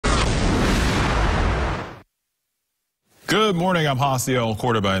Good morning, I'm Hasiel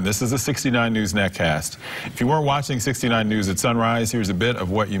Cordoba, and this is the 69 News Netcast. If you weren't watching 69 News at sunrise, here's a bit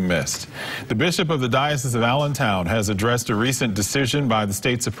of what you missed. The Bishop of the Diocese of Allentown has addressed a recent decision by the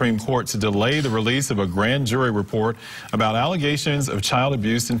state Supreme Court to delay the release of a grand jury report about allegations of child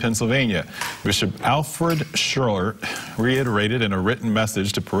abuse in Pennsylvania. Bishop Alfred Schurler reiterated in a written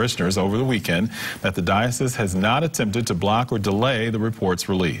message to parishioners over the weekend that the diocese has not attempted to block or delay the report's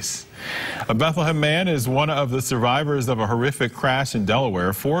release. A Bethlehem man is one of the survivors of a horrific crash in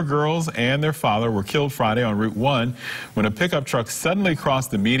Delaware. 4 girls and their father were killed Friday on Route 1 when a pickup truck suddenly crossed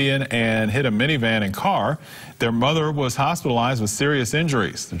the median and hit a minivan and car. Their mother was hospitalized with serious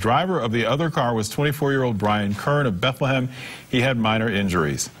injuries. The driver of the other car was 24-year-old Brian Kern of Bethlehem. He had minor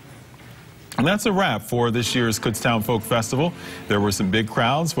injuries. And that's a wrap for this year's Kutztown Folk Festival. There were some big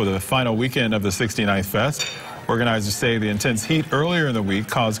crowds for the final weekend of the 69th Fest. Organizers say the intense heat earlier in the week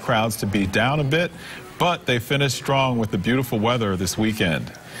caused crowds to be down a bit, but they finished strong with the beautiful weather this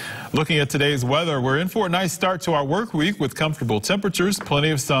weekend. Looking at today's weather, we're in for a nice start to our work week with comfortable temperatures,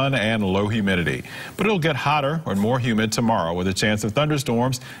 plenty of sun, and low humidity. But it'll get hotter and more humid tomorrow with a chance of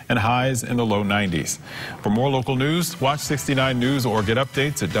thunderstorms and highs in the low 90s. For more local news, watch 69 News or get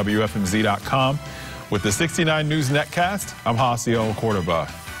updates at WFMZ.com. With the 69 News Netcast, I'm Hasiel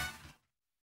Cordoba.